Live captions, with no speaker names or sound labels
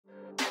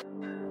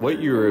What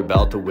you are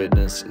about to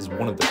witness is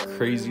one of the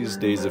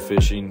craziest days of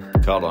fishing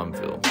caught on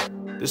film.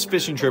 This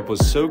fishing trip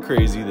was so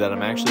crazy that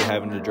I'm actually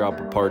having to drop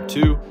a part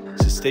 2,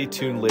 so stay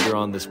tuned later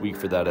on this week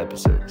for that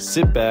episode.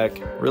 Sit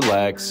back,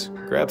 relax,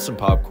 grab some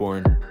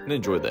popcorn, and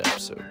enjoy the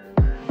episode.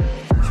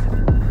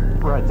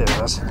 Right there,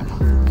 that's him.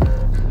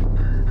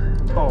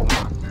 Oh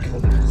my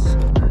goodness.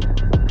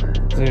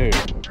 Dude,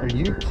 are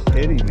you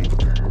kidding me?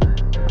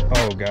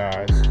 Oh,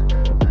 guys.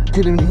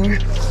 Get in here.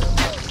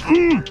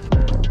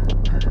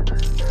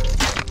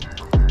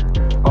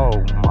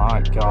 Oh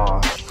my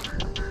gosh.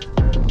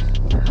 I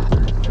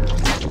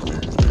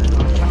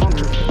found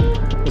her.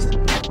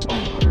 Oh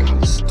my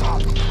god,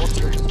 stop.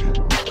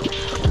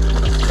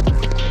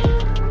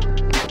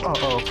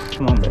 Uh-oh.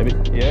 Come on, baby.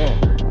 Yeah,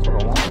 that's what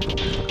I want.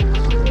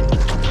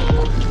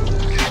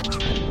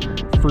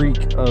 Freak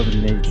of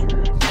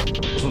nature.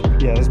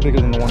 Yeah, that's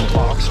bigger than the one in the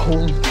box.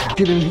 Holy,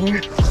 get in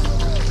here.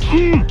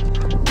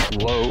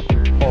 Low.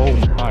 Oh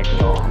my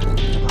god.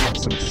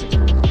 That's some 6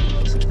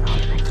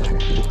 pounds right there.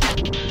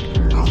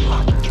 Oh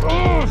my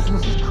gosh,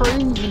 this is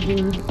crazy,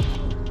 dude.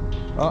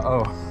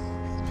 Uh-oh.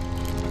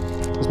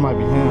 This might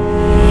be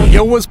him.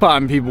 Yo, what's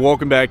poppin', people?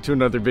 Welcome back to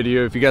another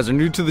video. If you guys are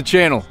new to the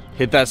channel,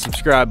 hit that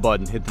subscribe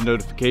button, hit the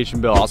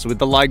notification bell, also hit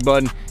the like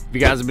button if you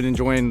guys have been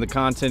enjoying the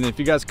content. If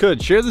you guys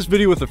could, share this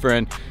video with a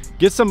friend,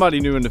 get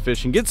somebody new into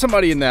fishing, get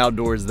somebody in the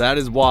outdoors. That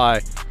is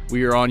why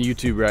we are on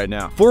YouTube right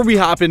now. Before we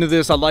hop into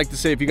this, I'd like to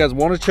say if you guys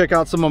want to check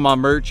out some of my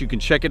merch, you can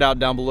check it out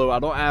down below. I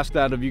don't ask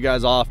that of you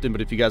guys often,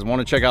 but if you guys want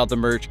to check out the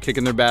merch,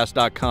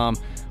 kickingtheirbass.com.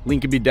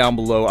 Link will be down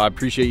below. I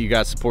appreciate you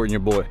guys supporting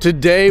your boy.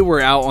 Today,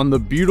 we're out on the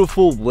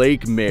beautiful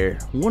Lake Mare,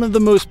 one of the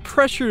most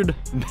pressured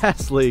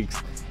bass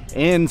lakes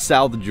in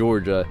South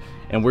Georgia.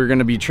 And we're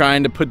gonna be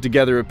trying to put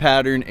together a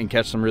pattern and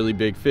catch some really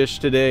big fish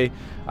today.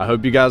 I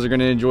hope you guys are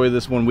gonna enjoy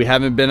this one. We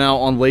haven't been out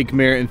on Lake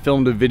Mare and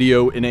filmed a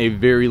video in a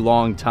very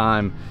long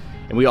time.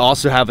 And we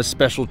also have a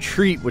special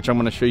treat, which I'm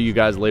gonna show you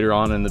guys later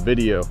on in the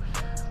video.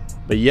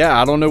 But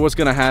yeah, I don't know what's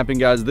gonna happen,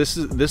 guys.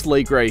 This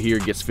lake right here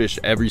gets fished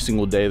every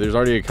single day. There's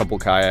already a couple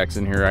kayaks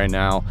in here right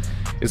now.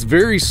 It's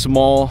very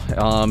small.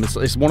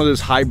 It's one of those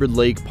hybrid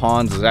lake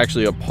ponds. It's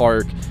actually a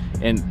park,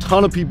 and a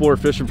ton of people are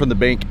fishing from the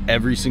bank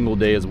every single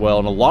day as well.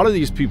 And a lot of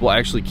these people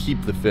actually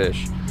keep the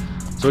fish.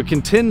 So it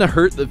can tend to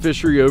hurt the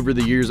fishery over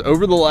the years.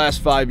 Over the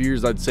last 5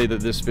 years, I'd say that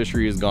this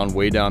fishery has gone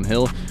way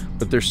downhill,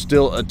 but there's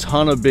still a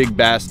ton of big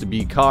bass to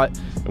be caught,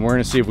 and we're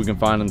gonna see if we can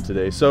find them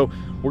today. So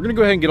we're gonna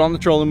go ahead and get on the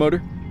trolling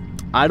motor,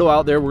 idle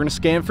out there. We're gonna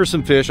scan for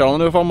some fish. I don't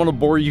know if I'm gonna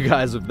bore you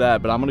guys with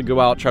that, but I'm gonna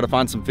go out, try to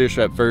find some fish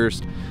at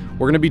first.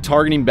 We're gonna be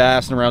targeting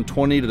bass in around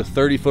 20 to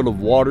 30 foot of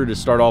water to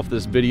start off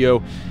this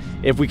video.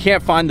 If we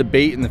can't find the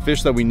bait and the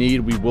fish that we need,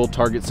 we will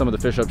target some of the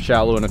fish up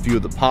shallow in a few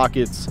of the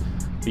pockets.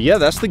 But yeah,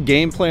 that's the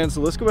game plan. So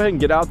let's go ahead and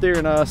get out there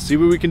and see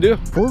what we can do.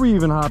 Before we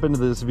even hop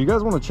into this, if you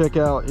guys want to check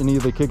out any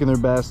of the Kicking Their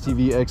Bass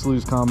TV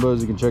X-Lose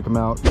combos, you can check them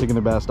out,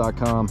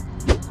 kickingtheirbass.com.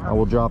 I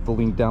will drop the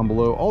link down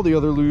below. All the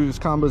other Lose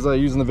combos I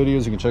use in the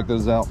videos, you can check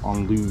those out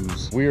on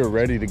Lose. We are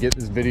ready to get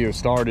this video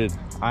started.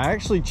 I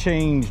actually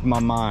changed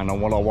my mind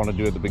on what I want to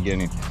do at the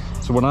beginning.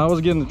 So when I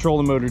was getting the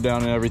trolling motor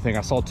down and everything,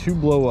 I saw 2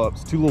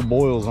 blow-ups, 2 little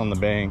boils on the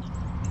bank.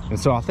 And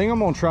so I think I'm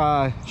gonna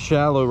try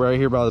shallow right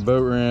here by the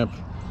boat ramp,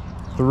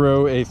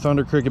 throw a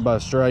Thunder Cricket by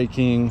Strike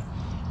King,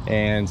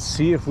 and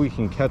see if we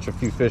can catch a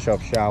few fish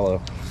up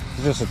shallow.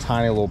 It's just a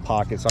tiny little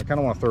pocket, so I kind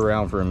of want to throw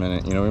around for a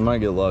minute. You know, we might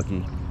get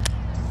lucky.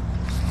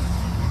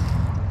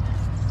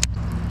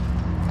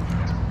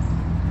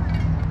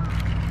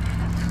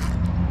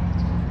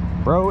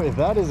 Bro, if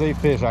that is a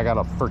fish, I got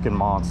a freaking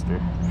monster.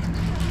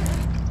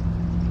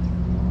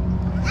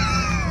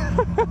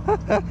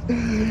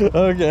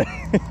 Okay.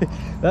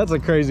 That's a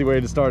crazy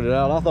way to start it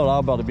out. I thought I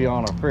was about to be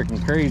on a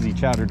freaking crazy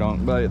chatter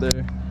dunk bite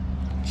there.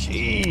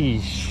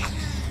 Sheesh.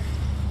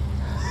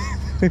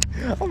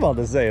 I'm about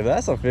to say, if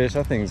that's a fish,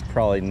 I think it's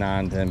probably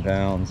 9-10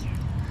 pounds.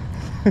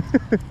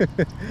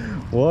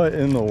 What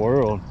in the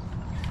world?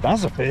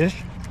 That's a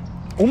fish?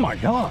 Oh my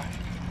god.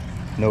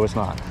 No, it's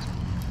not.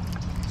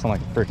 I sound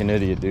like a freaking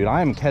idiot, dude.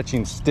 I am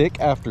catching stick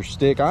after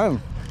stick.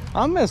 I'm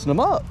messing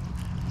them up.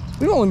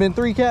 We've only been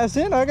 3 casts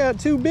in. I got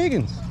 2 big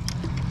ones.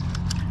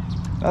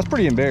 That's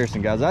pretty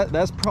embarrassing, guys.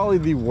 That's probably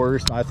the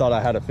worst I thought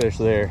I had a fish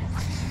there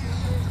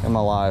in my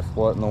life.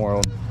 What in the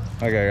world?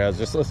 Okay, guys,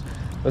 just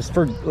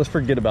let's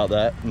forget about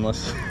that and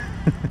let's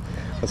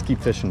keep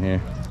fishing here.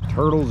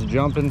 Turtles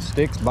jumping,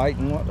 sticks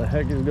biting. What the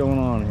heck is going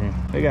on here?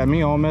 They got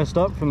me all messed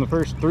up from the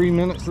first 3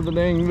 minutes of the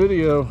dang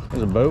video.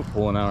 There's a boat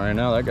pulling out right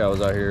now. That guy was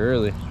out here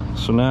early.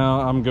 So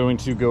now I'm going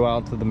to go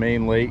out to the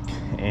main lake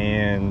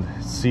and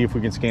see if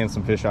we can scan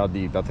some fish out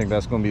deep. I think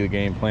that's going to be the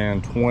game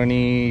plan.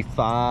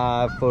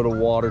 25 foot of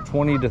water,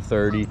 20 to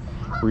 30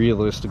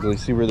 realistically.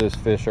 See where those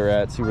fish are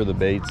at, see where the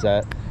bait's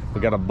at.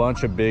 We got a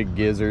bunch of big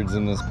gizzards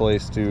in this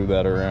place too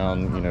that are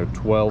around, you know,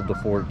 12 to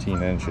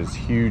 14 inches.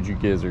 Huge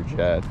gizzard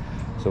shad.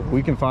 So if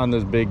we can find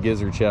those big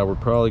gizzard shad, we're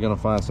probably gonna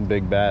find some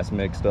big bass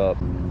mixed up.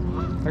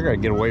 I gotta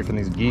get away from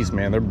these geese,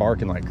 man. They're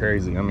barking like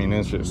crazy. I mean,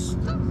 it's just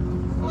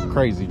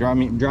Crazy,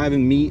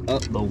 driving me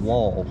up the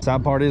wall.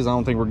 Sad part is I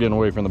don't think we're getting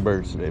away from the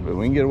birds today, but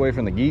we can get away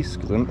from the geese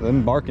because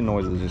them barking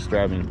noises just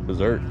drive me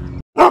berserk.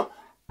 I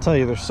tell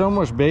you, there's so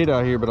much bait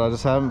out here, but I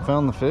just haven't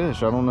found the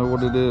fish. I don't know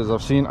what it is.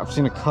 I've seen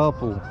a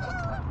couple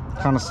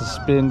kind of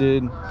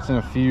suspended, seen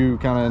a few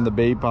kind of in the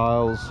bait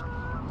piles.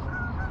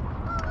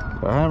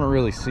 But I haven't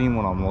really seen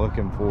what I'm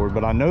looking for,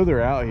 but I know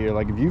they're out here.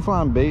 Like if you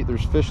find bait,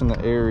 there's fish in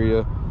the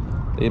area.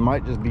 It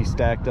might just be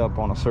stacked up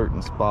on a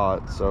certain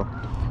spot. So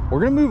we're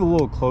gonna move a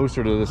little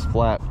closer to this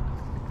flat.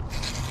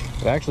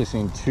 I've actually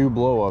seen 2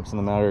 blow-ups in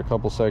the matter of a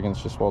couple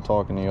seconds just while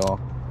talking to y'all.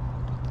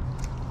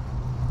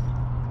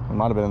 I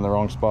might have been in the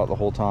wrong spot the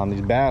whole time.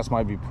 These bass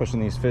might be pushing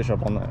these fish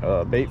up on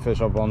the bait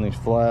fish up on these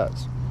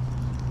flats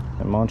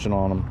and munching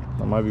on them.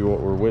 That might be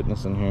what we're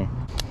witnessing here.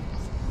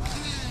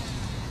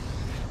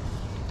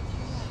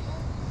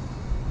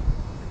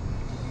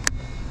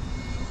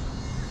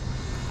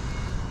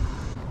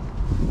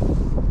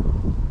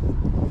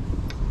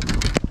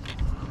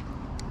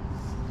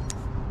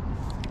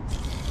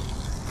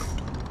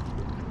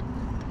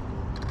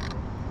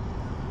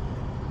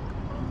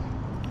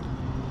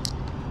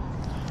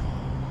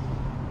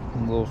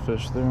 Little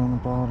fish there on the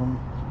bottom.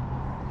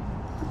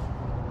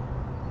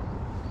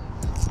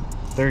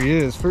 There he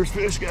is, first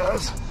fish,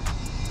 guys.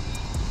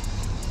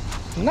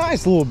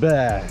 Nice little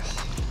bass.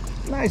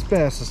 Nice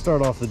bass to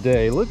start off the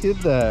day. Look at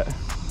that.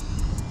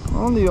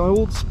 On the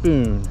old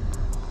spoon.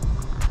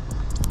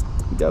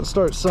 You gotta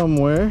start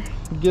somewhere.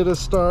 Get us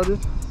started.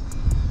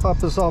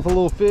 Pop us off a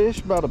little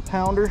fish, about a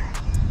pounder.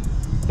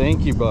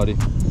 Thank you, buddy.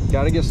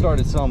 Gotta get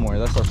started somewhere.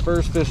 That's our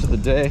first fish of the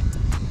day.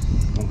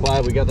 I'm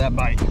glad we got that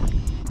bite.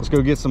 Let's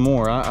go get some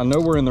more. I know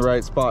we're in the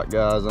right spot,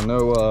 guys. I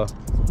know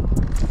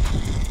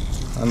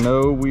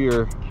we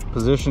are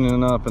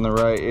positioning up in the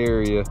right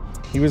area.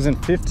 He was in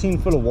 15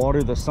 foot of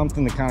water. That's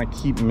something to kind of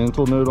keep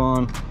mental note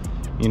on.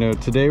 You know,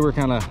 today we're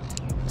kind of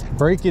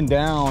breaking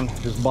down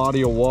this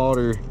body of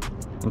water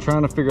and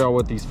trying to figure out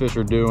what these fish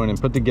are doing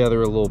and put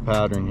together a little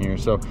pattern here.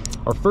 So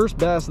our first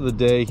bass of the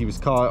day, he was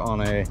caught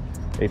on a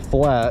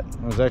flat.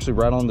 It was actually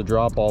right on the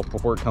drop off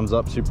before it comes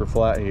up super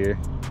flat here.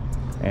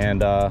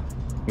 And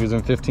he was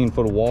in 15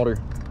 foot of water.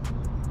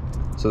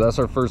 So that's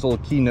our first little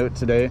keynote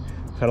today.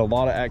 We've had a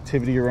lot of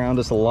activity around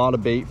us, a lot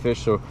of bait fish,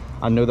 so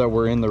I know that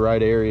we're in the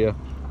right area.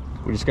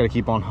 We just got to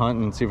keep on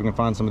hunting and see if we can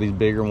find some of these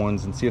bigger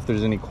ones and see if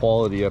there's any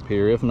quality up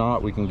here. If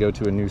not, we can go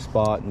to a new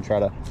spot and try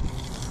to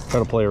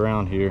play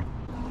around here.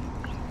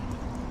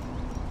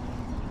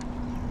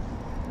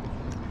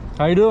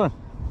 How you doing?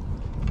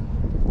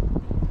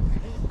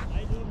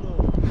 I don't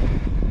know.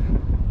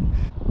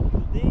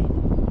 Today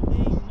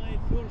my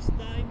first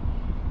time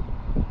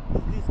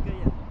with this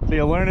kayak. So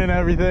you're learning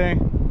everything?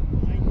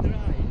 I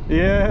try.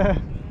 Yeah.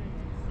 And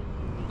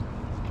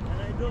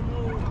I don't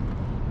know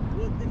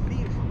what the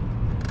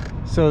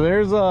fish. So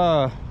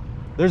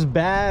there's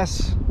bass.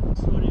 Sorry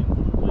for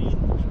my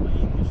English. My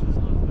English is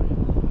not very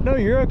good. No,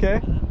 you're okay.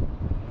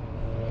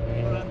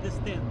 You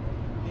understand.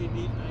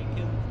 Maybe I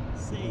can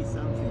say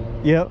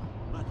something, Yep,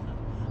 but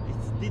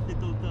it's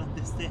difficult to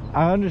understand.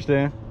 I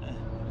understand.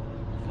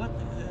 What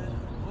the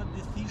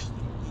fish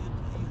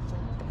you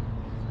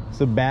thought?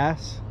 So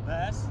bass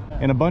Bass?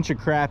 and a bunch of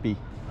crappie.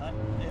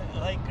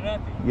 Like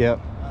crappie? Yep.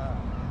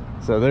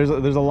 So there's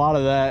a lot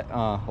of that.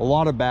 A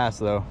lot of bass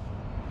though.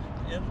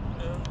 And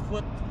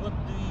what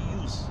do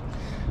you use?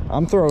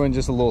 I'm throwing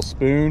just a little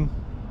spoon.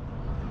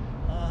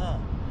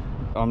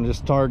 I'm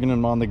just targeting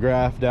them on the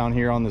graph down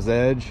here on this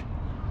edge.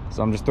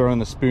 So I'm just throwing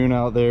the spoon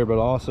out there, but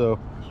also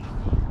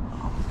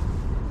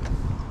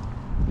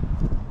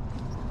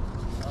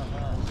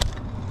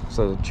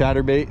so the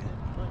chatterbait.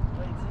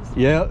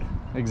 Yep,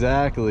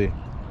 exactly.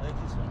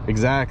 Like this one?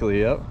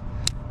 Exactly, yep.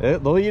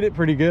 They'll eat it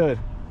pretty good.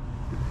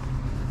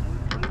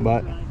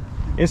 But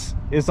this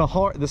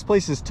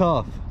place is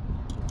tough.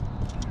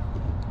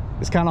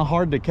 It's kind of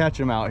hard to catch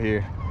them out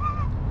here.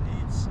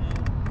 It's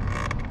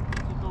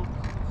difficult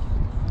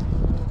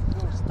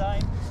first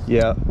time.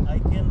 Yeah. I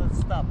cannot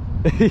stop.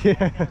 Yeah.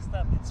 I can't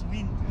stop. It's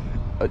wind.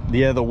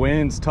 Yeah, the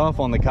wind's tough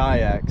on the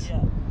kayaks.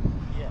 Yeah.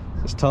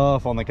 It's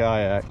tough on the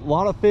kayak. A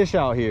lot of fish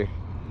out here.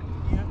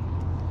 Yeah.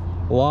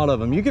 A lot of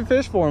them. You can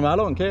fish for them. I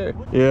don't care.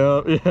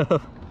 Yeah.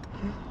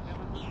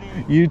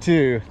 You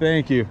too.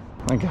 Thank you.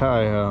 My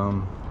guy,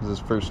 this is his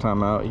first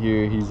time out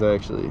here. He's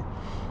actually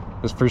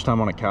his first time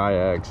on a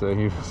kayak, so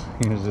he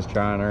was just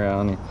trying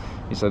around.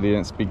 He said he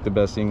didn't speak the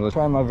best English.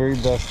 Trying my very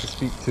best to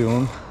speak to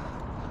him.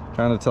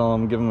 Trying to tell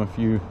him, give him a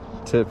few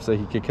tips that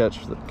he could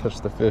catch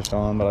the fish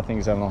on, but I think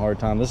he's having a hard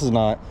time. This is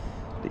not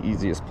the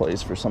easiest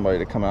place for somebody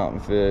to come out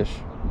and fish.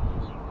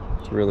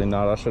 It's really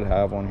not. I should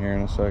have one here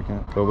in a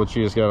second. But what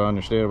you just got to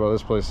understand about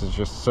this place is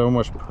just so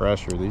much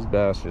pressure. These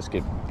bass just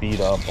get beat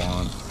up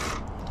on.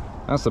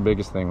 That's the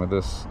biggest thing with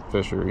this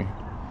fishery.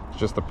 It's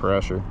just the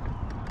pressure.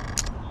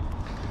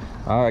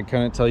 I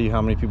couldn't tell you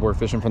how many people are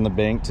fishing from the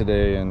bank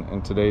today,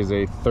 and today's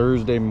a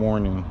Thursday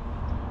morning,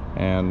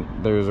 and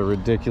there's a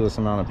ridiculous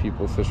amount of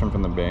people fishing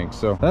from the bank.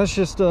 So that's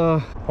just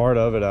part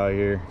of it out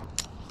here.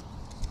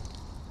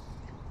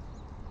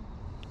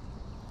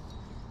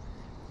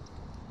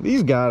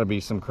 These gotta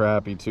be some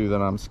crappie too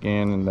that I'm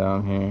scanning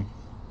down here.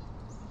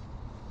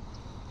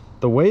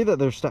 The way that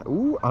they're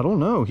ooh, I don't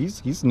know.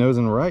 He's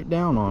nosing right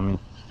down on me.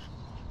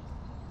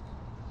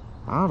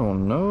 I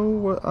don't know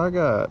what I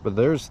got, but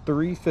there's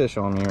 3 fish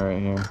on me right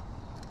here.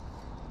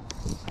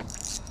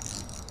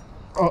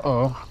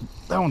 Uh-oh,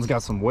 that one's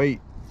got some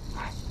weight.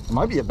 It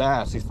might be a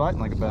bass. He's fighting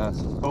like a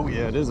bass. Oh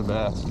yeah, it is a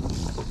bass.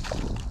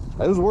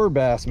 Those were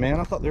bass, man.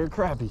 I thought they were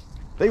crappie.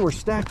 They were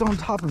stacked on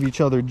top of each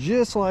other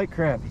just like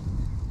crappie.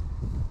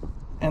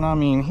 And I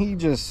mean, he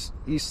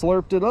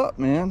slurped it up,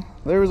 man.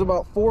 There was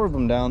about 4 of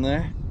them down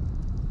there.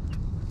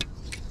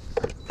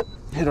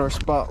 Hit our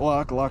spot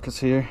lock us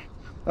here.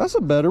 That's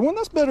a better one.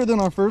 That's better than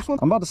our first one.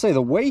 I'm about to say,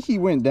 the way he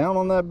went down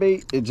on that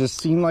bait, it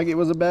just seemed like it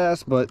was a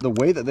bass, but the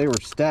way that they were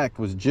stacked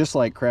was just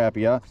like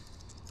crappie.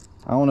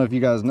 I don't know if you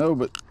guys know,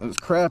 but those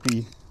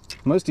crappie,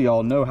 most of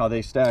y'all know how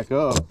they stack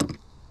up.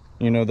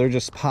 You know, they're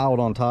just piled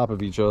on top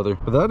of each other.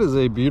 But that is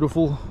a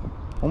beautiful,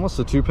 almost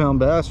a 2-pound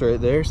bass right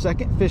there.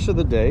 Second fish of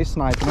the day,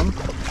 sniping them.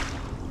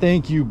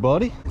 Thank you,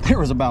 buddy. There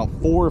was about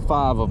 4 or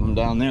 5 of them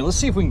down there. Let's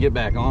see if we can get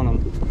back on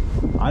them.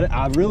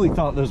 I really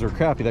thought those were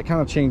crappie. That kind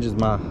of changes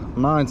my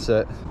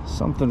mindset.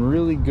 Something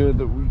really good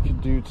that we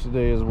could do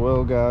today as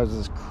well, guys,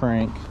 is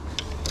crank.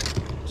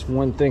 It's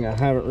one thing I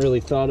haven't really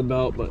thought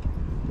about, but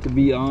to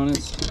be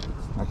honest,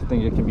 I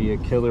think it could be a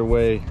killer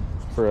way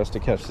for us to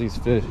catch these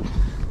fish.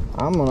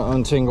 I'm gonna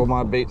untangle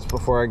my baits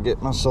before I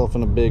get myself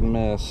in a big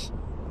mess.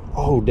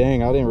 Oh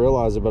dang, I didn't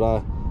realize it,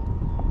 but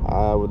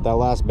that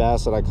last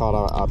bass that I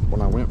caught,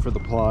 when I went for the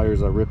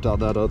pliers, I ripped out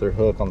that other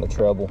hook on the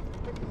treble.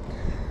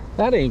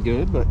 That ain't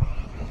good, but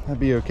that'd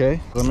be okay.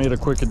 I made a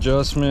quick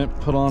adjustment,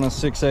 put on a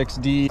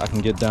 6XD. I can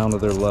get down to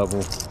their level.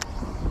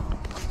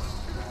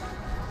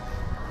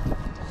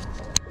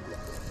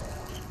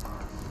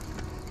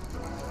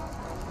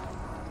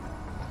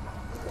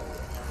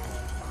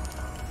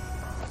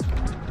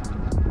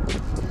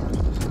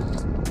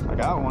 I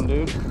got one,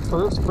 dude.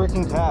 First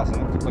freaking cast,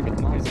 and it looks like a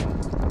nice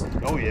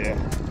one. Oh yeah.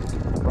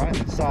 Right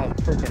inside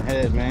the freaking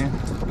head, man.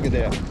 Look at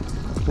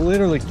that.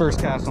 Literally first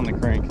cast on the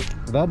crank.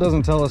 If that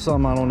doesn't tell us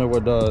something, I don't know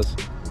what does.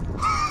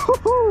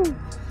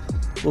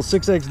 Little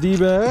 6XD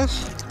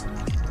bass.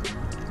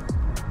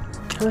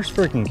 First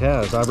freaking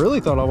cast. I really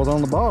thought I was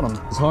on the bottom.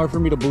 It's hard for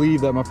me to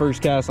believe that my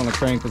first cast on the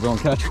crank was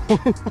gonna catch one.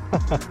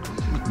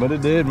 But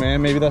it did,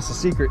 man. Maybe that's the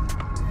secret.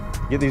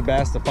 Get these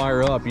bass to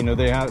fire up. You know,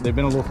 they've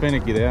been a little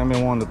finicky. They haven't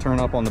been wanting to turn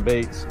up on the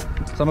baits.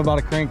 Something about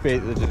a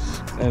crankbait that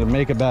just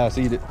make a bass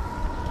eat it.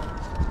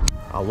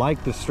 I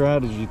like the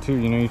strategy too.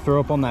 You know, you throw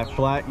up on that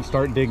flat, you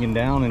start digging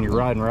down, and you're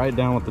riding right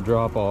down with the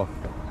drop off.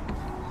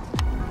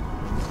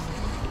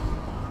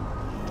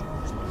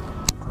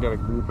 Got a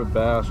group of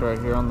bass right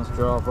here on this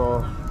drop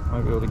off.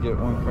 Might be able to get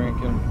one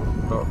cranking.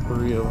 About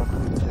 3 of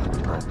them.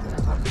 Yeah, right there.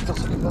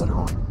 That's a better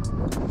one.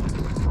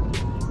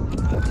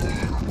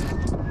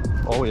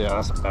 Oh yeah,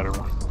 that's a better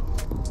one.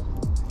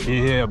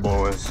 Yeah,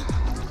 boys.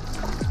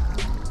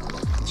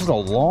 It's just a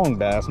long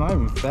bass, not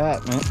even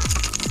fat, man.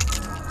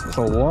 It's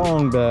a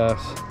long bass.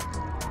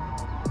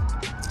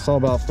 Saw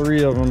about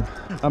 3 of them.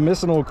 I'm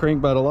missing old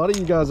crankbait. A lot of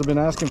you guys have been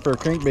asking for a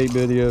crankbait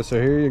video,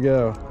 so here you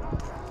go.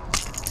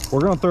 We're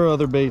gonna throw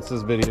other baits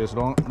this video,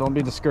 so don't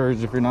be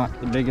discouraged if you're not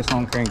the biggest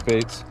on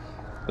crankbaits.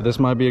 But this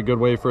might be a good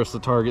way for us to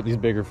target these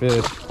bigger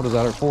fish. What is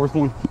that, our 4th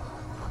one?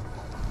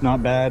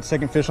 Not bad.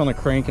 2nd fish on the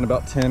crank in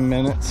about 10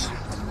 minutes.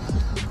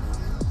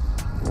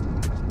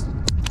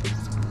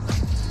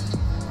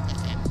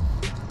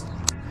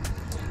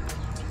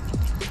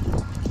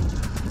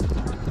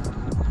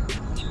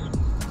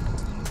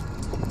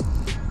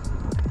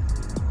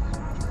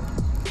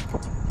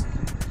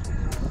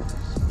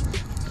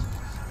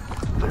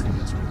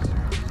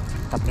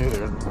 I knew they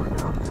were working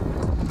out.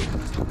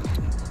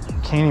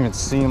 Can't even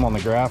see them on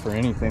the graph or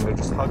anything. They're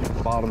just hugging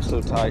the bottom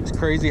so tight. It's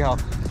crazy how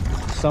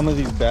some of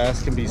these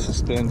bass can be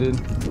suspended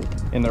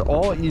and they're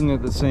all eating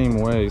it the same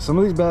way. Some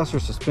of these bass are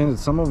suspended.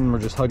 Some of them are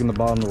just hugging the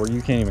bottom to where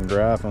you can't even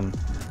graph them.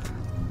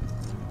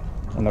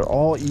 And they're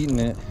all eating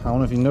it. I don't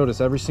know if you notice,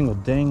 every single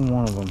dang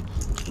one of them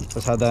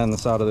just had that in the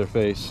side of their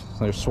face.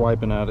 So they're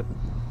swiping at it.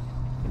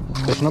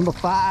 Fish number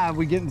 5,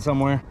 we getting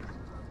somewhere.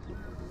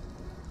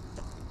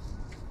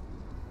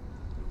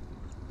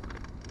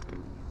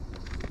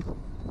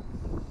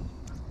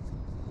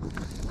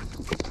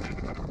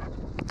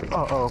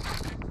 Uh-oh.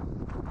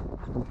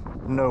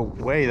 No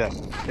way that's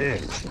a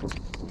fish.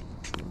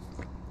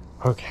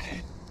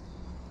 Okay.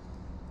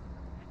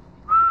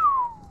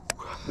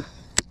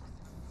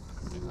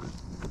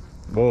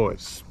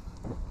 Boys.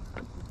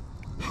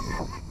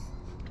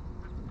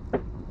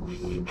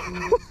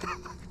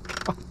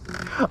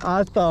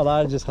 I thought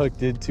I just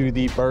hooked into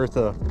the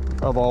Bertha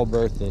of all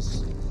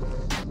Berthas.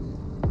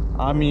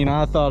 I mean,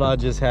 I thought I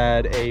just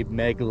had a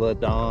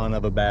megalodon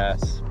of a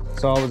bass.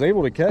 So I was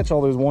able to catch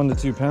all those 1 to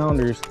 2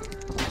 pounders.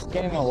 Just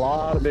getting a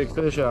lot of big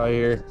fish out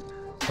here.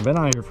 I've been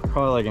out here for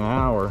probably like an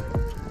hour,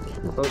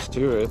 close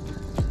to it.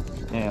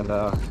 And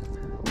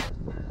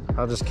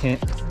I just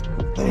can't.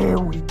 There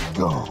we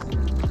go.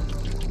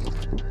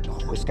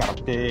 Oh, it's got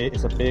a big,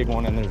 it's a big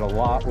one and there's a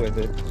lot with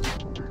it.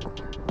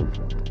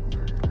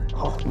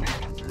 Oh man.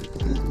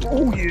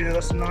 Oh yeah,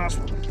 that's a nice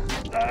one.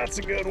 That's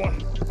a good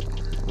one.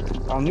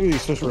 I knew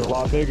these fish were a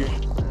lot bigger.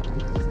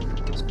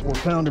 It's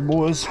 4-pounder,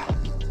 boys.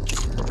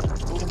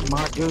 Oh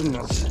my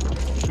goodness.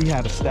 He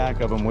had a stack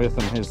of them with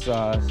him his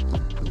size.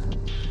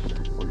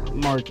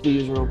 Mark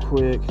these real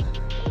quick.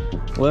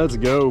 Let's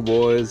go,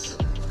 boys.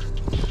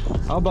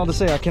 I was about to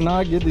say, I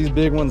cannot get these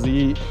big ones to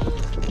eat.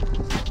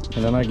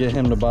 And then I get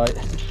him to bite.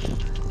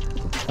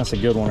 That's a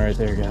good one right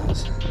there,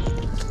 guys.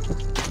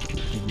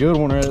 A good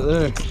one right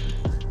there.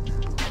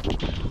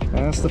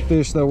 That's the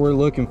fish that we're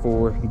looking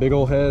for. Big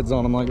old heads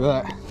on them like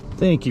that.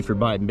 Thank you for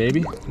biting,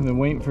 baby. I've been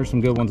waiting for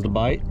some good ones to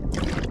bite.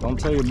 Don't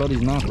tell your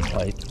buddies not to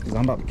bite, because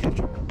I'm about to catch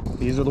them.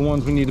 These are the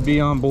ones we need to be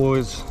on,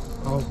 boys.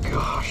 Oh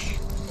gosh.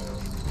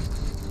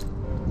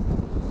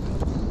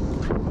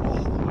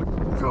 Oh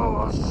my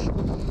gosh.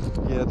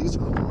 Yeah, these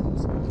are the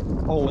ones.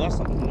 Oh, that's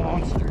a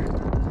monster.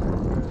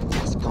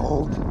 It's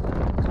gold.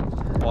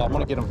 Oh, I'm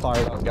gonna get him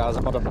fired up, guys.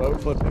 I'm about to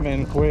boat flip him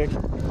in quick.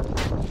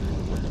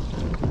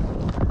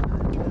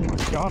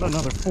 Got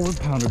another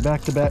 4-pounder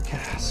back-to-back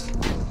cast.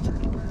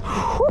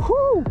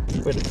 Woo-hoo!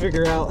 We had to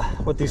figure out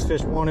what these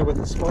fish wanted with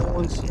the small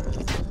ones.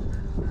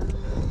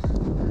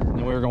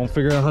 And we were gonna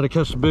figure out how to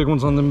catch the big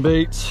ones on them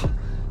baits.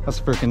 That's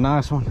a freaking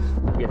nice one.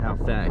 Look at how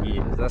fat he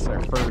is. That's our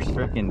first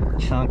freaking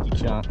chunky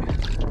chunk.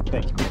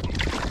 Thank you.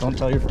 Don't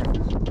tell your friends.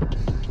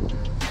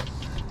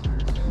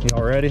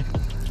 Y'all ready?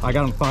 I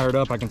got him fired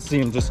up. I can see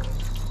him just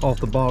off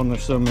the bottom.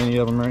 There's so many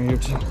of them right here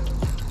too.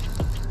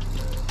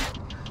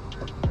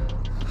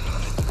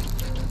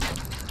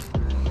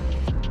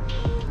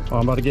 Oh,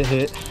 I'm about to get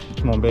hit.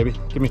 Come on, baby.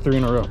 Give me 3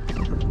 in a row.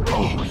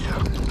 Oh, yeah.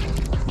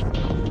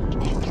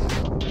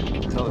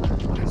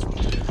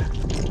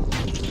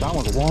 That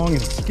one's long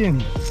and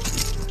skinny.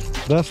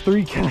 That's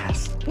 3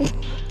 casts.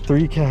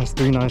 3 casts,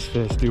 3 nice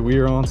fish. Dude, we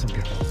are on some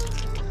good ones.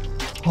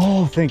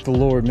 Oh, thank the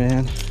Lord,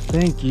 man.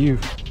 Thank you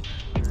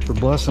for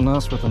blessing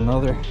us with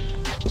another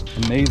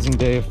amazing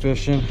day of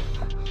fishing.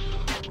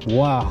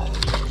 Wow.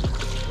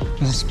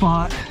 This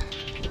spot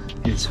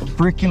is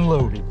freaking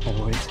loaded,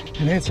 boys.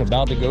 And it's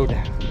about to go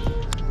down.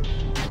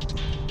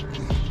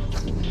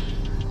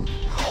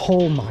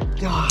 Oh my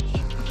gosh.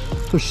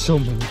 There's so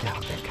many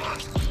down there,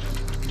 guys.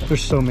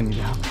 There's so many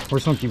down there. We're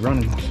just gonna keep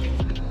running this.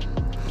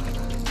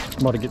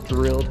 I'm about to get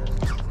drilled.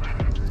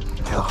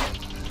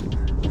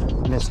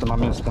 Oh, missed him, I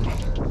missed him.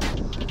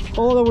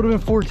 Oh, that would have been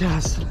 4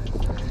 casts.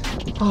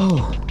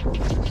 Oh.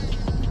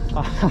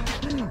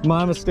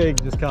 My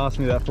mistake just cost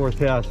me that 4th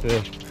cast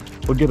fish.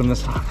 We'll get him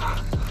this time.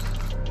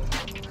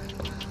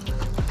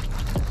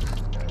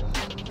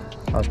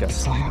 I just got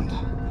slammed.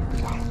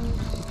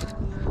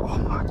 Oh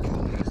my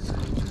goodness.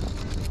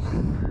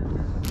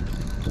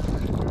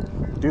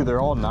 Dude,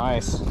 they're all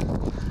nice.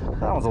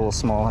 That one's a little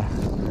smaller.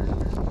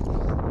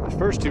 The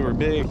first 2 were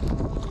big.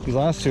 These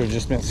last 2 have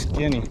just been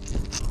skinny.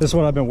 This is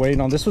what I've been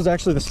waiting on. This was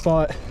actually the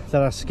spot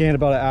that I scanned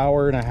about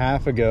 1.5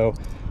 hours ago,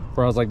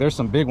 where I was like, there's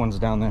some big ones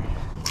down there.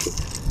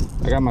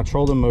 I got my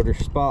trolling motor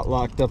spot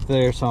locked up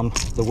there, so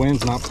the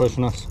wind's not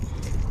pushing us.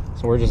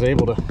 So we're just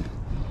able to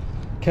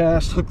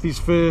cast, hook these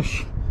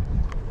fish,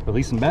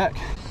 release them back.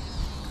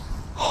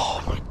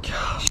 Oh my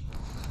gosh.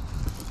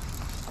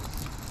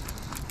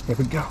 Here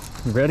we go.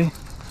 You ready?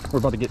 We're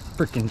about to get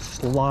freaking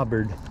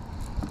slobbered.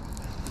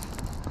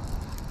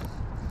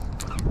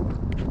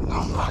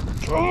 Oh my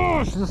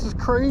gosh, this is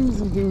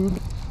crazy, dude.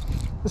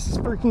 This is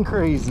freaking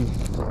crazy.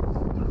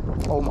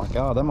 Oh my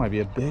God, that might be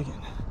a big one.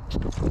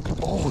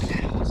 Oh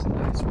yeah, that's a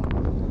nice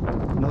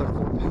one. Another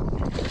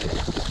 4-pounder.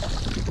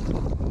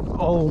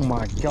 Oh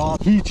my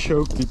God, he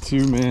choked it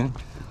too, man.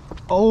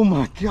 Oh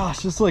my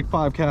gosh, this is like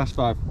 5 cast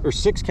 5 or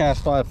 6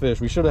 cast 5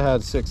 fish. We should have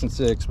had 6 and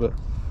 6, but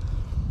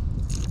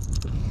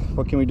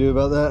what can we do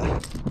about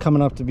that?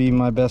 Coming up to be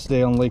my best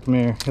day on Lake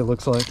Mare, it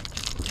looks like.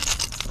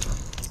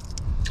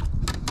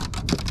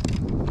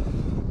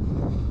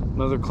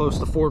 Another close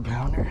to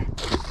 4-pounder.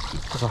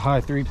 That's a high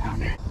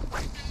 3-pounder.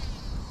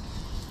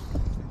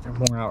 There's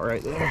more out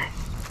right there.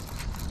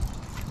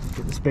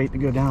 Get this bait to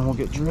go down, we'll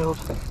get drilled.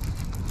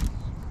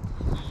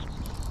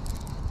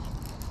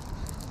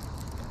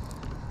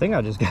 I think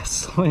I just got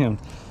slammed.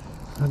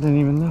 I didn't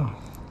even know.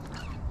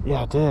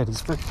 Yeah, I did.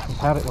 He's freaking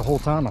had it the whole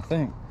time, I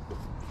think.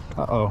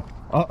 Uh-oh.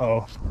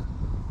 Uh-oh.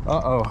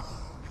 Uh-oh.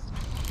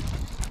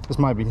 This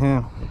might be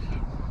him.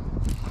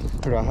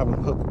 Or do I have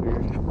him hooked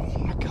weird? Oh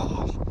my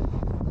gosh.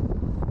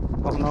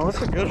 Oh no,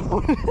 it's a good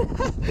one.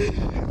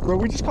 Bro,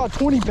 we just caught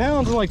 20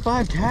 pounds in like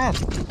 5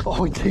 casts.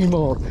 Oh, he came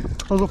off.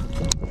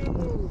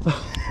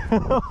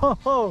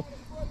 Oh,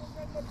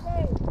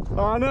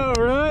 I know,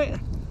 right?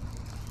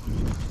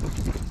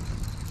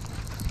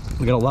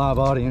 We got a live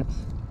audience.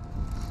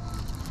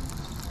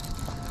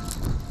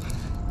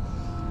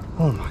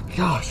 Oh my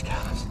gosh,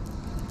 guys.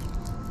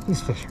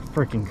 These fish are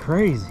freaking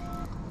crazy.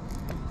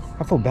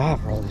 I feel bad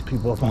for all these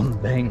people up on the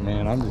bank,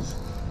 man. I'm just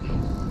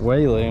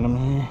waylaying them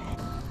here.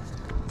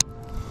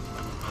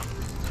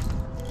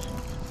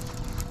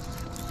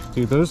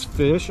 Dude, those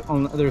fish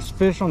there's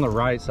fish on the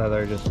right side that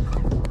are just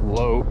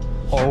low.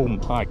 Oh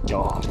my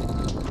god,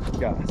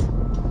 guys.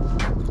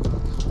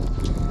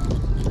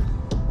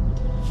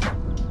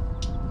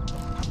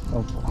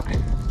 Oh boy.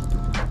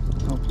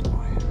 Oh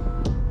boy.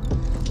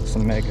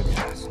 Some mega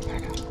guys.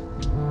 Mega.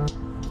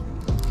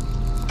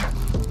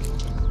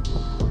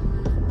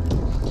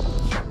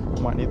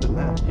 Might need the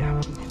net. Yeah, we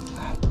need the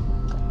net.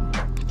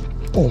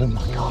 Oh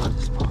my god.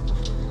 This spot.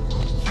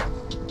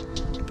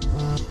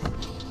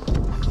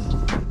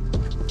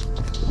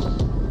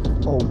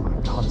 Oh my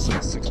god, it's like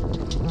a six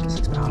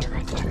pounder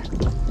right there.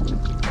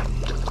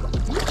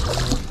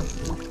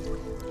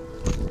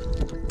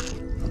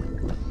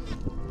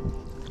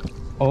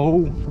 Oh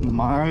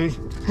my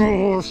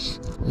gosh.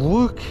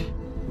 Look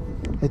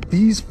at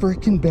these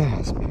freaking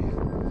bass, man.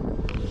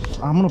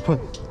 I'm gonna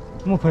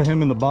put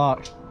him in the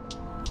box.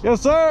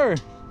 Yes, sir.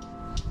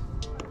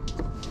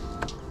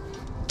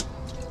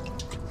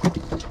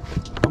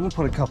 I'm gonna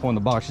put a couple in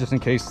the box just in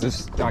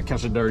case I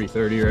catch a dirty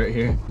 30 right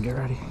here. Get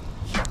ready.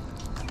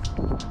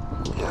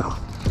 Yeah.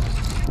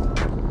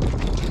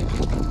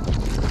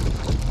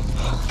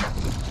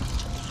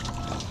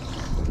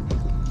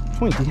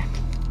 Twinkie.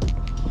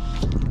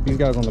 These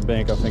guys on the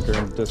bank, I think, are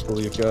in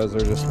disbelief, guys.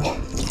 They're just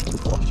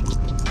watching.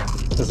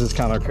 This is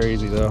kind of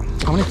crazy, though.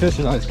 How many fish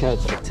did I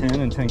catch? Like 10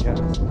 and 10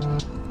 casts.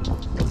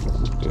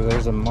 Dude,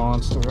 there's a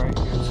monster right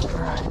here. All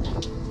right.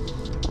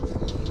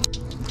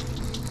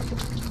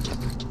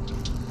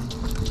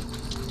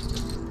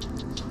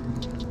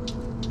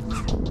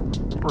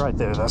 Right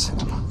there, that's him.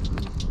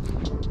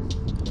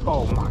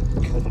 Oh my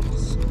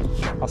goodness.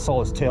 I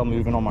saw his tail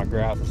moving on my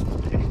graph.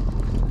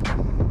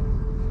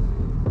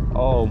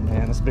 Oh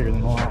man, that's bigger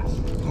than the last.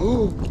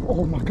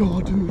 Oh my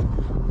god, dude.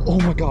 Oh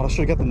my god, I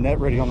should have got the net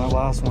ready on that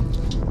last one.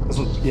 This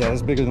was, yeah,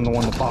 it's bigger than the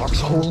one in the box.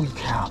 Holy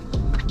cow.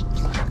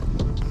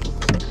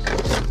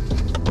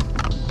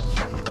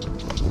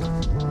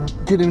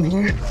 Get in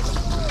here.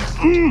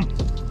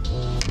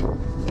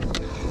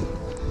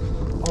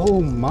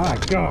 Oh my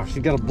gosh, he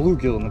got a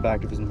bluegill in the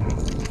back of his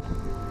mouth.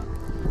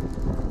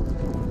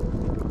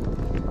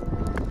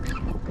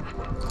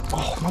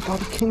 Oh my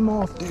god, it came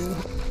off, dude.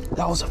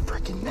 That was a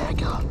freaking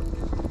mega.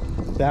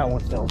 That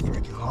one fell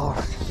freaking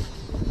hard.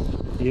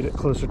 Get it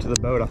closer to the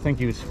boat. I think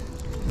he was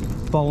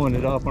following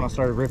it up when I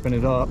started ripping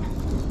it up.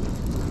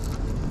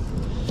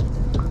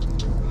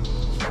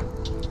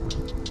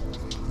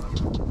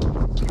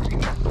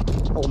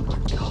 Oh my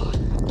god.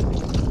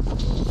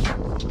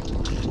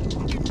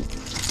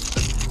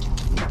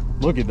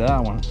 Look at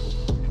that one.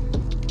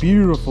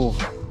 Beautiful,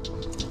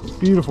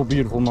 beautiful,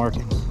 beautiful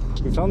markings.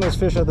 We found those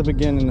fish at the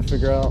beginning to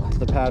figure out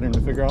the pattern,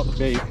 to figure out the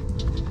bait.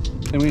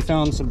 Then we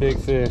found some big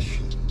fish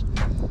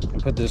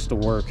and put this to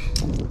work.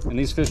 And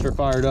these fish are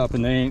fired up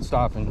and they ain't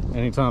stopping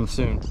anytime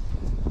soon.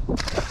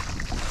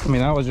 I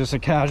mean, that was just a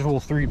casual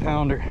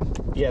 3-pounder.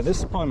 Yeah, this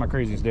is probably my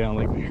craziest day on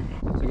Lake Weir.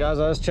 So guys,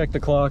 I just checked the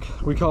clock.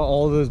 We caught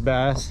all of those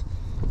bass.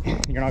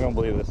 You're not gonna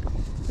believe this.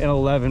 In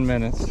 11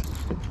 minutes.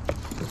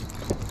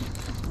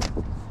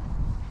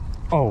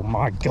 Oh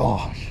my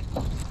gosh.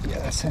 Yeah,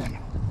 that's him.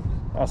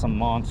 That's a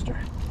monster.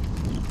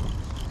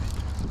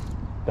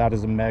 That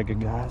is a mega,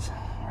 guys.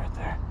 Right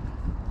there.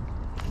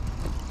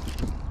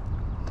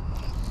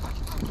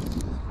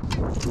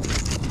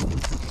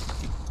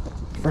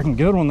 Freaking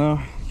good one though.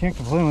 Can't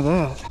complain with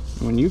that.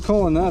 When you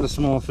calling that a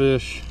small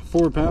fish,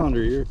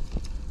 4-pounder,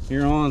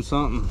 you're on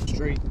something.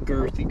 Straight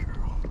girthy,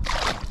 girl.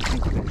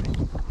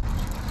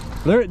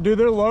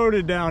 They're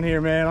loaded down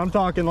here, man. I'm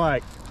talking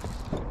like,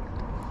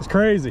 it's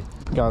crazy.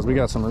 Guys, we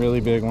got some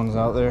really big ones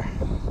out there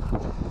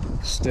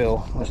still,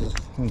 which is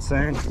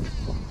insane.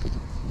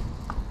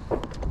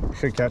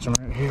 Should catch them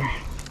right here.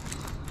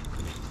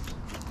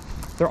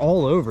 They're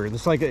all over.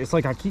 It's like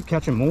I keep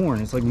catching more,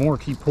 and it's like more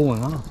keep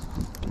pulling up.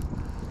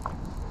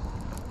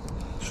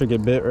 Should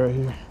get bit right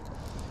here.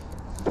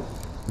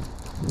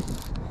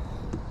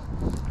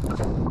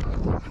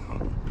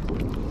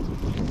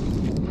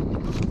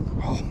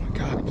 Oh my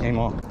god, it came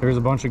off. There's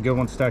a bunch of good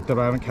ones stacked up.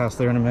 I haven't cast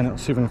there in a minute.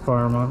 Let's see if we can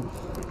fire them up.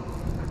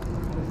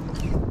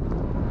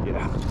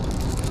 Yeah,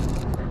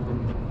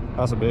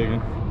 that's a big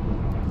one.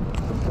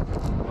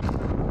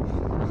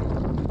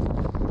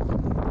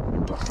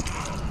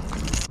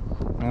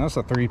 Man, that's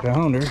a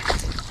 3-pounder.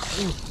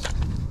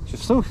 It's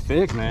just so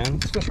thick, man.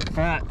 These fish are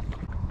fat.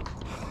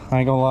 I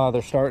ain't gonna lie,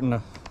 they're starting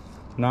to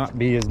not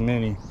be as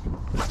many.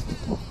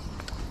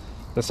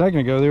 A second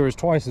ago, there was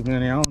twice as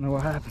many. I don't know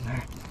what happened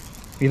there.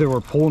 Either we're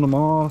pulling them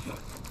off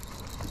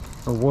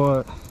or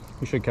what.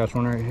 We should catch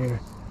one right here.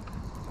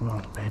 Come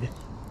on, baby.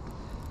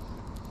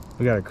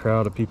 We got a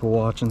crowd of people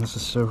watching. This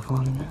is so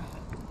funny, man.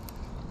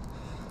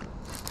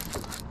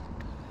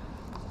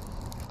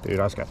 Dude,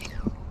 I just got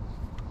you.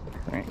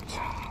 Thanks.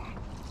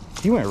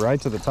 He went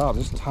right to the top.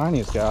 This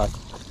tiniest guy.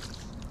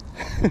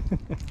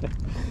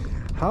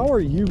 How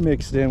are you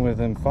mixed in with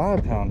them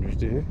 5-pounders,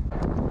 dude?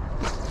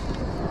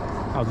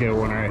 I'll get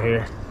one right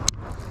here.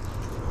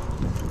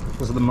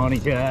 This is the money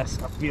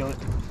cast. I feel it.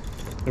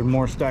 There's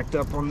more stacked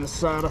up on this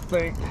side, I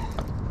think.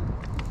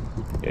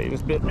 Yeah, he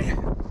just bit me.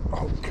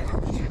 Oh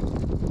gosh.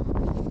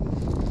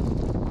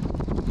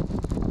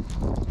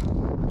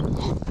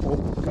 Oh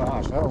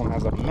gosh, that one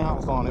has a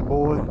mouth on it,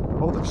 boy.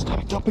 Oh, they're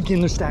stacked up again.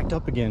 They're stacked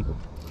up again.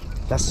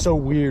 That's so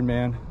weird,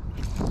 man.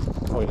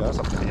 Oh yeah, that's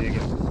a big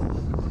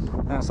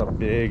one. That's a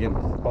big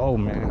one. Oh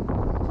man.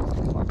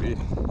 Might be.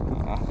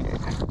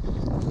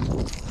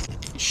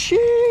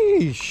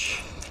 Sheesh.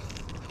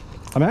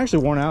 I'm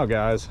actually worn out,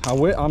 guys.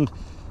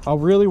 I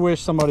really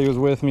wish somebody was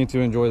with me to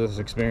enjoy this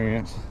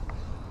experience.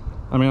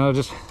 I mean, I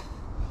just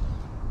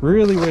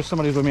really wish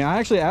somebody was with me. I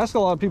actually asked a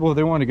lot of people if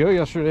they wanted to go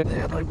yesterday. They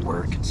had like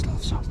work and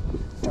stuff, so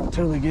I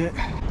totally get.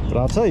 But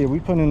I'll tell you, we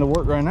putting into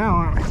work right now,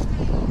 aren't we?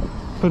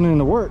 Putting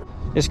into work.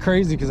 It's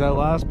crazy because that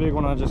last big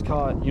one I just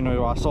caught, you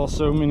know, I saw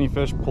so many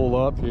fish pull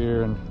up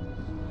here and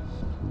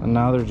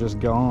now they're just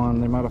gone.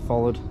 They might have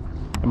followed,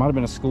 it might have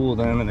been a school of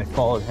them and they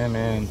followed him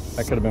in.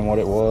 That could have been what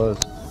it was.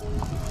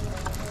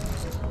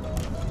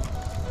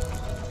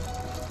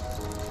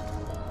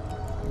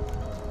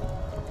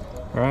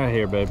 Right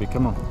here, baby,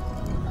 come on.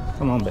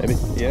 Come on, baby.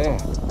 Yeah,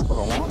 that's what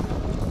I want.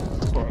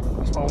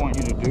 That's what I want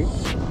you to do.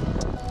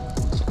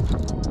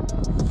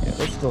 Yeah,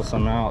 there's still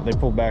some out. They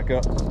pulled back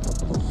up.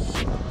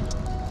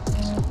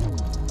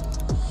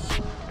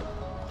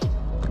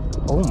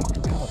 Oh my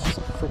God, that's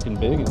a freaking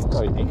big one. Look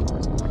how he ate.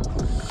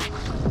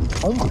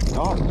 Oh my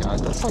God,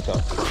 guys, that's like a...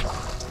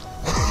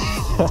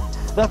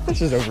 That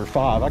fish is over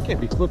 5. I can't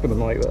be flipping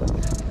them like that.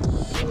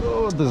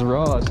 Oh, with this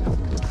rod.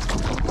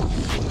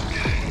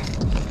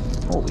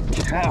 Holy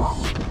cow.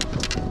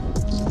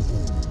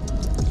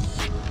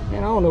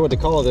 Man, I don't know what to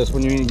call this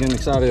when you're getting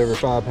excited over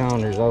 5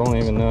 pounders. I don't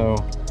even know.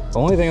 The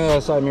only thing that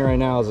excites me right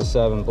now is a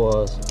 7+.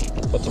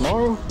 But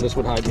tomorrow, this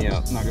would hype me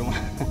up. Not gonna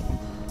lie.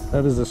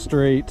 That is a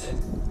straight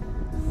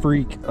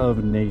freak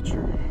of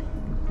nature.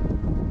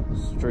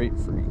 Straight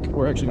freak.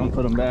 We're actually gonna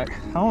put them back.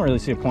 I don't really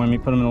see a point in me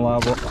putting them in a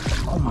live well.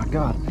 Oh my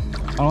God.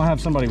 I don't have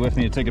somebody with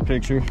me to take a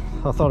picture.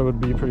 I thought it would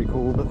be pretty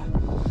cool, but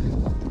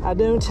I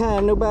don't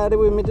have nobody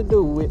with me to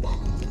do it.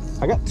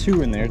 I got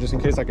 2 in there just in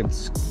case I could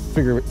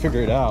figure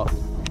it out.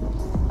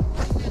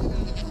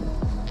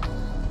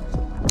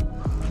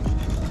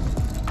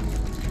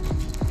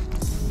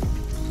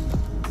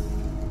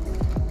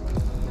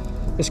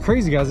 It's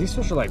crazy, guys. These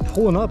fish are like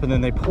pulling up and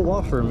then they pull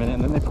off for a minute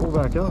and then they pull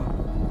back up.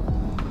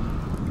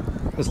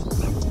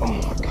 Oh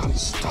my God, he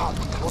stopped.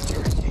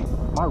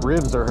 My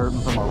ribs are hurting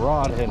from a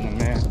rod hitting him,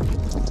 man.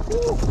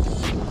 Woo.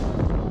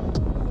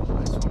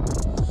 Nice one.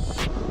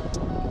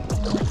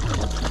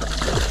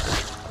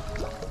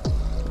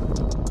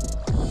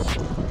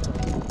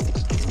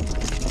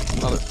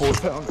 Another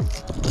 4-pounder.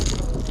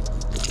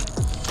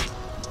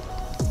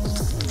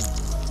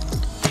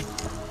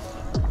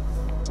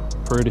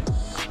 Pretty.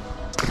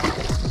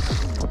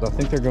 I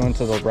think they're going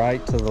to the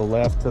right, to the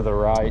left, to the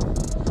right.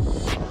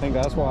 I think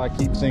that's why I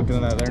keep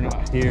thinking that they're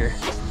not here.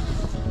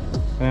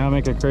 And I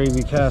make a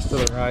crazy cast to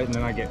the right and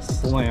then I get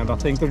slammed. I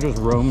think they're just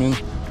roaming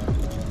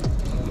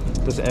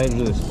this edge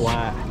of this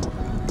flat.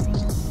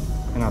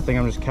 And I think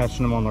I'm just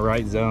catching them on the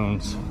right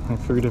zones. I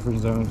have 3 different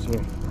zones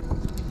here.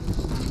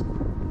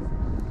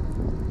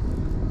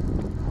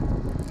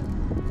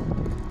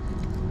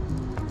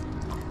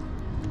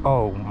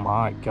 Oh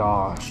my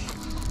gosh.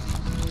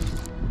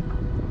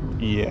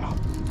 Yeah.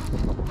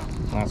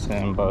 That's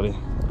him, buddy.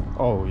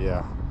 Oh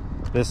yeah.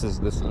 This is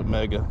a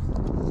mega.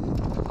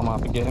 I'm gonna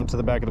have to get him to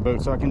the back of the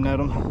boat so I can net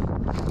him.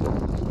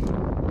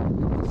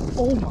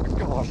 Oh my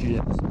gosh,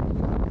 yes.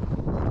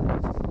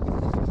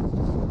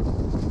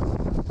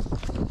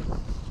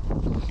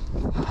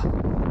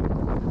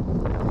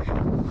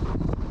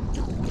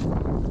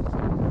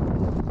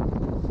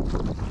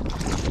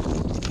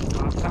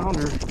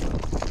 Pounder.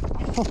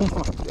 Oh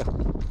my God.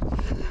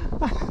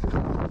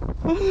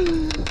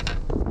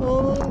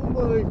 Oh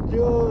my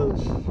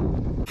gosh.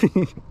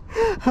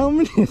 How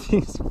many of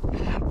these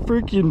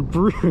freaking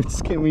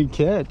brutes can we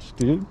catch,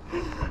 dude?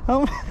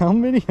 How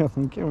many of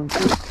them can we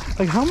catch?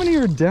 Like, how many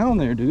are down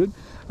there, dude?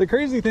 The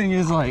crazy thing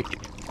is, like,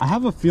 I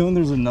have a feeling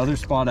there's another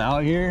spot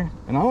out here,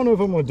 and I don't know if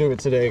I'm gonna do it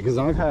today because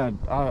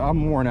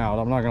I'm worn out,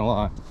 I'm not gonna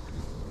lie.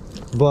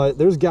 But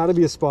there's got to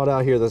be a spot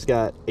out here that's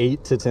got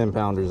 8 to 10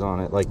 pounders on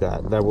it like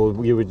that.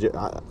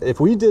 If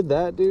we did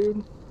that,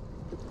 dude,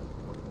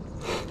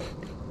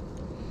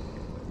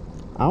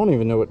 I don't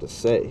even know what to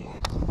say.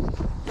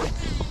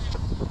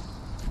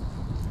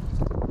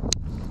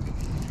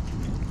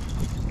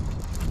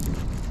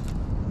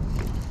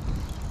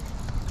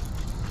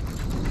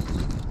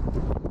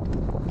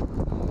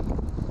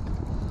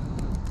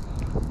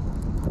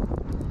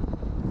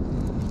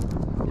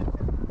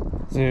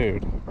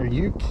 Dude, are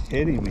you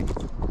kidding me?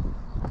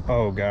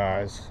 Oh,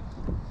 guys.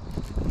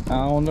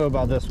 I don't know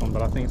about this one,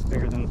 but I think it's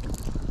bigger than...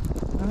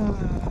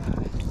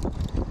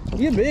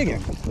 He a big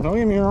one. Don't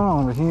get me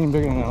wrong, but he ain't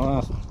bigger than that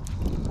last one.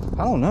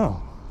 I don't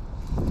know.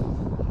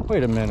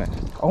 Wait a minute.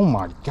 Oh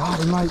my God,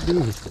 he might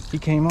be. He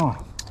came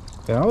off.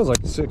 Yeah, that was like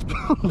a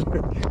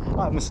 6-pounder.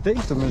 I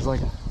mistaked him as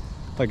like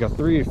a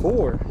 3 or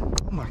 4.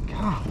 Oh my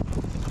God.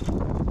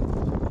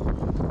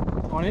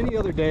 On any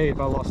other day, if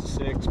I lost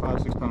a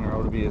 5-6 pounder, I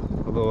would be a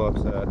little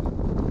upset.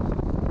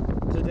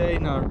 Today,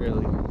 not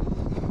really.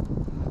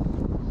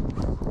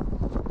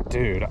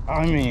 Dude,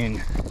 I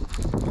mean,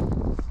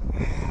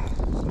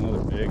 it's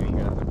another big one,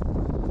 guys.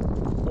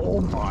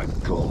 Oh my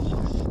God.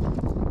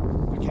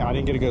 I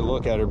didn't get a good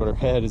look at her, but her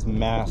head is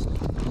massive.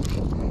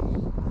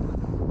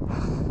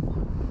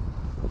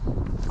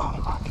 Oh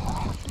my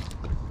gosh.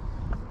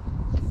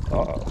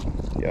 Uh-oh.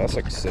 Yeah, that's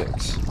like a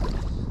 6.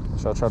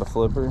 Should I try to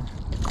flip her?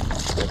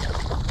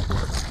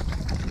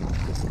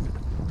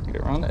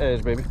 Get her on the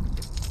edge, baby.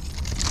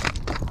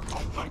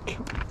 Oh my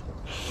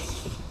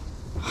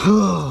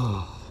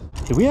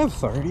god. Do we have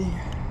 30?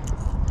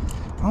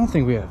 I don't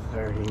think we have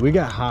 30. We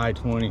got high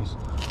 20s.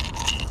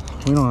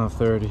 We don't have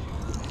 30.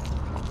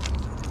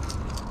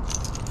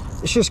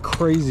 It's just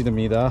crazy to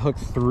me that I hooked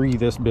 3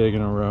 this big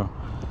in a row.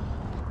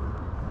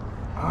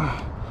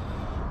 I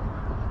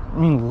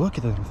mean, look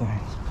at them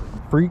things.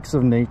 Freaks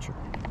of nature.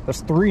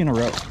 That's 3 in a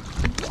row.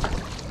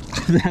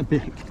 That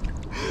big.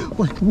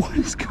 Like, what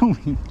is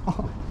going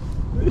on?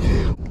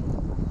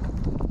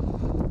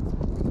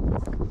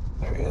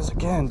 There he is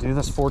again, dude.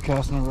 That's 4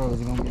 casts in a row. Is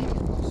he gonna get it?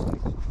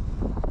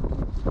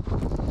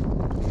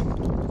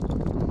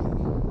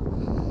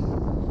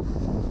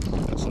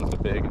 That's another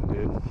big one,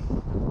 dude.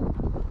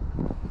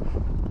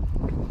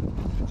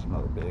 That's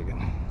another big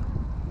one.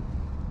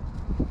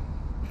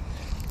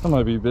 That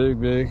might be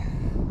big.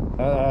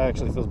 That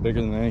actually feels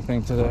bigger than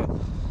anything today.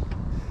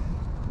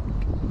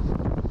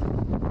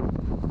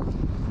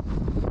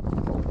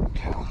 Holy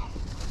cow.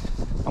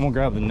 I'm gonna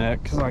grab the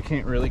neck because I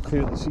can't really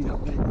clearly see how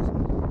big it is.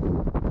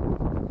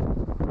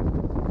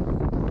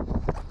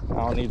 I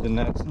don't need the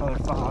net. It's another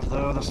 5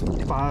 though. That's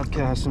 5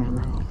 casts in a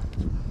row.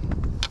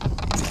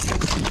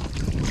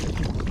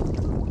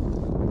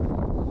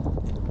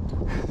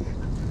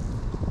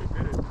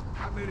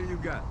 How many you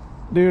got?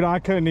 Dude, I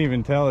couldn't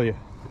even tell you.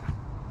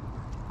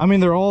 I mean,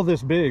 they're all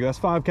this big. That's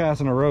 5 casts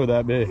in a row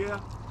that big.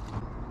 Yeah.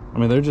 I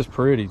mean, they're just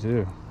pretty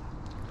too.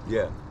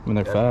 Yeah. I mean,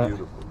 they're fat.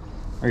 Beautiful.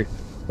 Hey,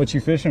 what you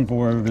fishing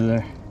for over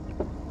there?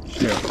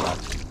 Yeah.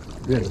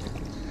 Good.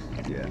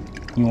 Yeah.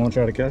 You want to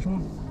try to catch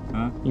one?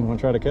 Huh? You want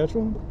to try to catch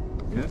one?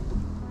 Yeah.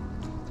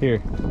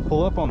 Here,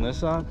 pull up on this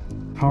side.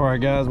 All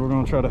right, guys, we're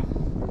gonna try to.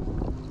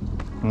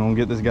 I'm gonna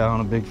get this guy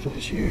on a big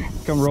fish here.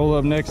 Come roll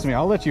up next to me.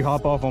 I'll let you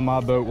hop off on my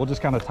boat. We'll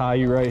just kind of tie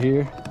you right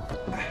here.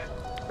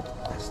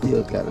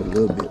 Still got a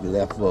little bit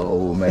left for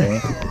old man.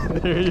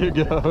 There you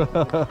go.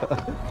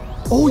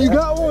 Oh, you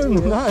got one.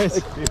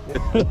 Nice.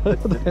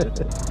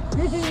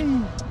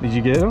 Did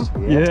you get him?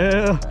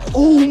 Yeah.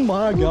 Oh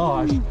my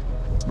gosh.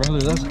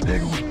 Brother, that's a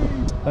big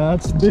one.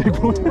 That's a big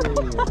one.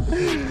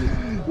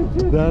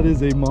 That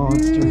is a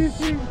monster.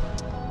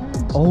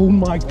 Oh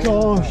my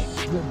gosh.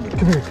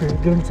 Come here,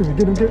 get him to me.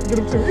 Get him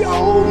to me.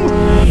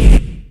 Oh!